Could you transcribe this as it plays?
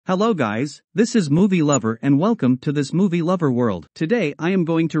Hello guys, this is Movie Lover and welcome to this Movie Lover world. Today I am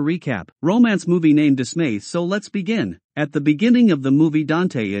going to recap romance movie named Dismay, so let's begin. At the beginning of the movie,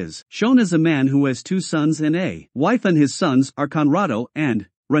 Dante is shown as a man who has two sons and a wife, and his sons are Conrado and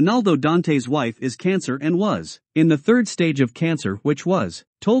Ronaldo. Dante's wife is cancer and was in the third stage of cancer, which was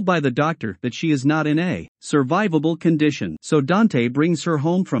told by the doctor that she is not in a survivable condition. So Dante brings her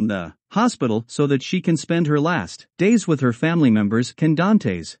home from the hospital so that she can spend her last days with her family members.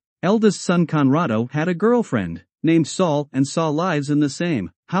 Dante's eldest son Conrado had a girlfriend named Sol, and Sol lives in the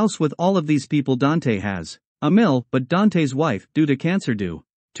same house with all of these people. Dante has a mill, but Dante's wife, due to cancer due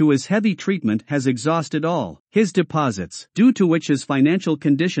to his heavy treatment, has exhausted all his deposits, due to which his financial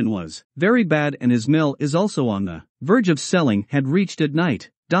condition was very bad and his mill is also on the verge of selling. Had reached at night.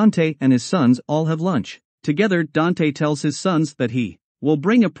 Dante and his sons all have lunch together. Dante tells his sons that he will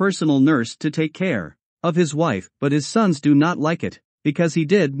bring a personal nurse to take care of his wife, but his sons do not like it, because he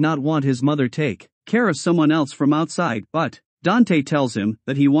did not want his mother take care of someone else from outside. But Dante tells him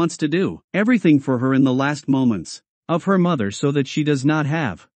that he wants to do everything for her in the last moments of her mother so that she does not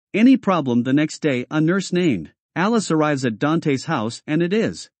have any problem. The next day, a nurse named Alice arrives at Dante's house, and it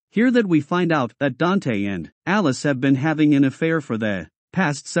is here that we find out that Dante and Alice have been having an affair for the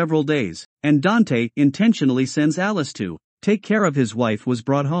past several days, and Dante intentionally sends Alice to take care of his wife was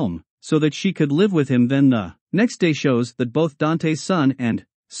brought home so that she could live with him. Then the next day shows that both Dante's son and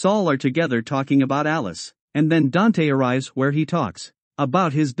Sol are together talking about Alice, and then Dante arrives where he talks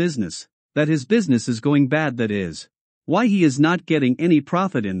about his business, that his business is going bad, that is why he is not getting any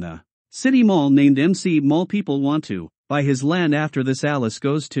profit in the city mall named MC Mall. People want to buy his land. After this, Alice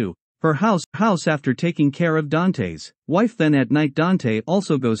goes to her house after taking care of Dante's wife. Then at night, Dante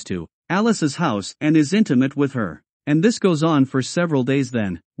also goes to Alice's house and is intimate with her, and this goes on for several days.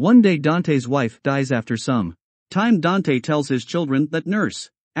 Then one day, Dante's wife dies. After some time, Dante tells his children that nurse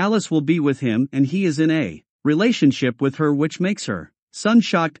Alice will be with him and he is in a relationship with her, which makes her son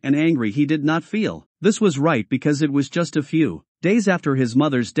shocked and angry. He did not feel this was right because it was just a few days after his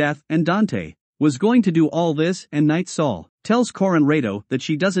mother's death, and Dante was going to do all this. And night, Sol tells Conrado that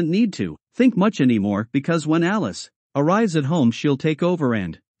she doesn't need to think much anymore, because when Alice arrives at home she'll take over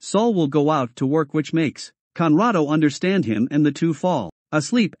and Sol will go out to work, which makes Conrado understand him, and the two fall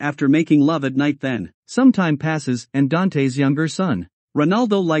asleep after making love at night. Then some time passes, and Dante's younger son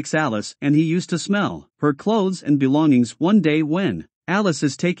Ronaldo likes Alice, and he used to smell her clothes and belongings. One day when Alice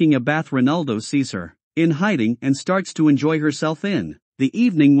is taking a bath, Ronaldo sees her in hiding and starts to enjoy herself. In the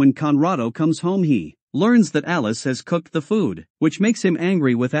evening, when Conrado comes home, he learns that Alice has cooked the food, which makes him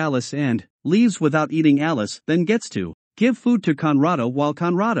angry with Alice and leaves without eating. Alice then gets to give food to Conrado. While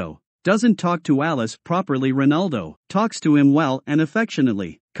Conrado doesn't talk to Alice properly, Ronaldo talks to him well and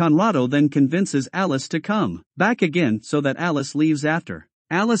affectionately. Conrado then convinces Alice to come back again so that Alice leaves. After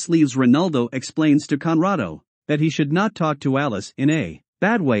Alice leaves, Ronaldo explains to Conrado that he should not talk to Alice in a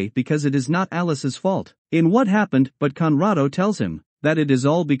bad way because it is not Alice's fault in what happened, but Conrado tells him that it is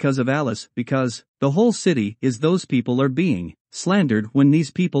all because of Alice, because the whole city is those people are being slandered when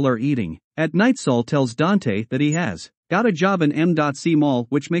these people are eating. At night, Sol tells Dante that he has got a job in M.C Mall,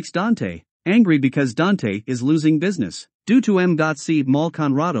 which makes Dante angry because Dante is losing business due to M.C Mall.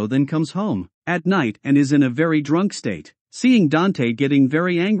 Conrado then comes home at night and is in a very drunk state, seeing Dante getting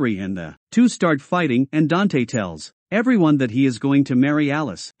very angry, and the two start fighting, and Dante tells everyone that he is going to marry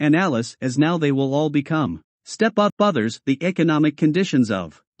Alice, and Alice, as now they will all become step-up brothers. The economic conditions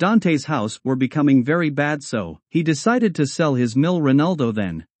of Dante's house were becoming very bad, so he decided to sell his mill. Ronaldo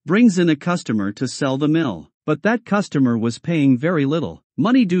then brings in a customer to sell the mill, but that customer was paying very little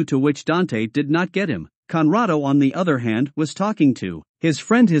money, due to which Dante did not get him. Conrado, on the other hand, was talking to his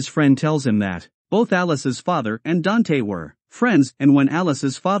friend. His friend tells him that both Alice's father and Dante were friends, and when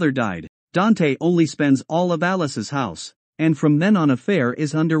Alice's father died, Dante only spends all of Alice's house, and from then on affair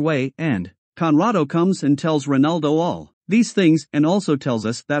is underway. And Conrado comes and tells Ronaldo all these things, and also tells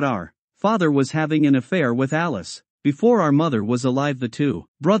us that our father was having an affair with Alice before our mother was alive. The two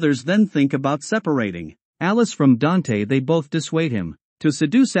brothers then think about separating Alice from Dante. They both dissuade him to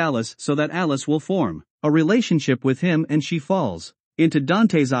seduce Alice so that Alice will form a relationship with him and she falls into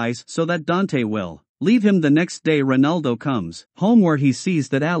Dante's eyes so that Dante will leave him. The next day, Ronaldo comes home where he sees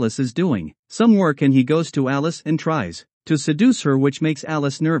that Alice is doing some work, and he goes to Alice and tries to seduce her, which makes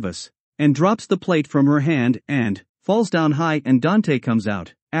Alice nervous and drops the plate from her hand and falls down high, and Dante comes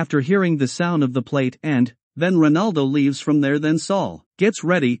out after hearing the sound of the plate, and then Ronaldo leaves from there. Then Sol gets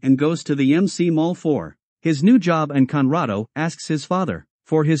ready and goes to the MC Mall for his new job, and Conrado asks his father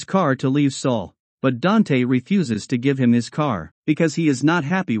for his car to leave Sol, but Dante refuses to give him his car because he is not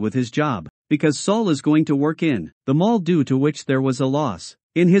happy with his job, because Sol is going to work in the mall, due to which there was a loss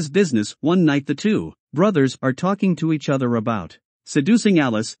In his business, one night the two brothers are talking to each other about seducing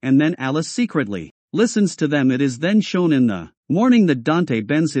Alice, and then Alice secretly listens to them. It is then shown in the morning that Dante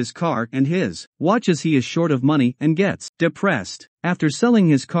bends his car and his watch as he is short of money and gets depressed. After selling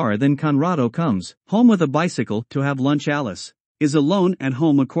his car, then Conrado comes home with a bicycle to have lunch. Alice is alone at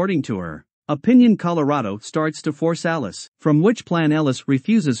home according to her opinion. Colorado starts to force Alice, from which plan Alice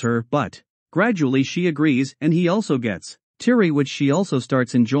refuses her, but gradually she agrees and he also gets teary, which she also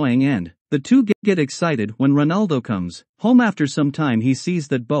starts enjoying, and the two get excited when Ronaldo comes home. After some time he sees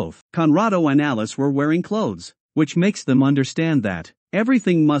that both Conrado and Alice were wearing clothes, which makes them understand that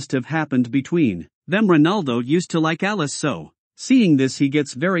everything must have happened between them. Ronaldo used to like Alice, so seeing this he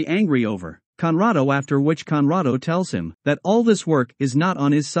gets very angry over Conrado, after which Conrado tells him that all this work is not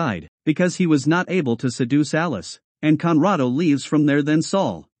on his side, because he was not able to seduce Alice, and Conrado leaves from there. Then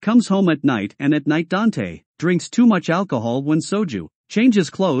Saul comes home at night, and at night Dante drinks too much alcohol when soju, changes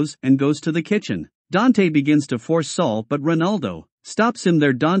clothes and goes to the kitchen. Dante begins to force Saul, but Ronaldo stops him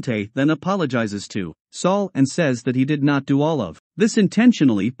there. Dante then apologizes to Saul and says that he did not do all of this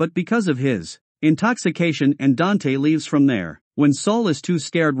intentionally but because of his intoxication, and Dante leaves from there. When Saul is too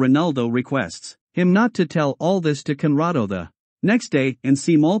scared, Ronaldo requests him not to tell all this to Conrado the next day, and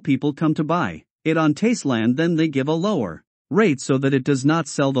see all people come to buy it on Tasteland. Then they give a lower rate so that it does not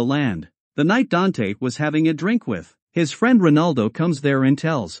sell the land. The night Dante was having a drink with his friend Ronaldo comes there and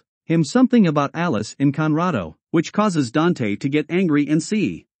tells him something about Alice and Conrado, which causes Dante to get angry and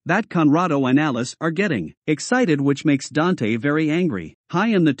see that Conrado and Alice are getting excited, which makes Dante very angry.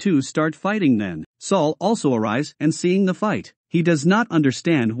 And the two start fighting. Then Saul also arrives, and seeing the fight, he does not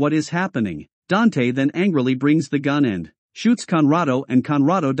understand what is happening. Dante then angrily brings the gun and shoots Conrado, and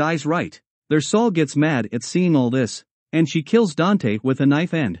Conrado dies right there. Saul gets mad at seeing all this, and she kills Dante with a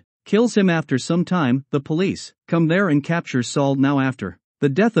knife and kills him. After some time, the police come there and capture Saul. Now after the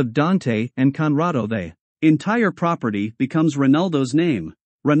death of Dante and Conrado, the entire property becomes Ronaldo's name.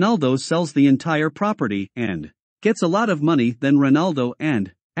 Ronaldo sells the entire property and gets a lot of money. Then Ronaldo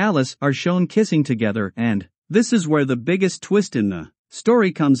and Alice are shown kissing together, and this is where the biggest twist in the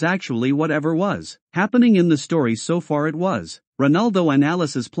story comes. Actually, whatever was happening in the story so far, it was Ronaldo and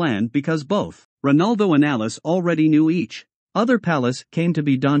Alice's plan, because both Ronaldo and Alice already knew each other. Alice came to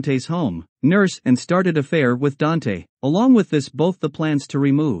be Dante's home nurse and started affair with Dante. Along with this, both the plans to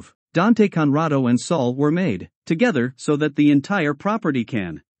remove Dante, Conrado and Saul were made together so that the entire property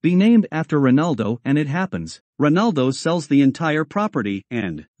can be named after Ronaldo, and it happens. Ronaldo sells the entire property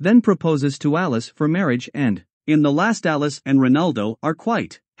and then proposes to Alice for marriage, and in the last Alice and Ronaldo are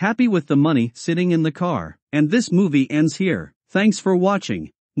quite happy with the money sitting in the car. And this movie ends here. Thanks for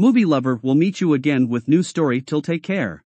watching. Movie Lover will meet you again with new story. Till take care.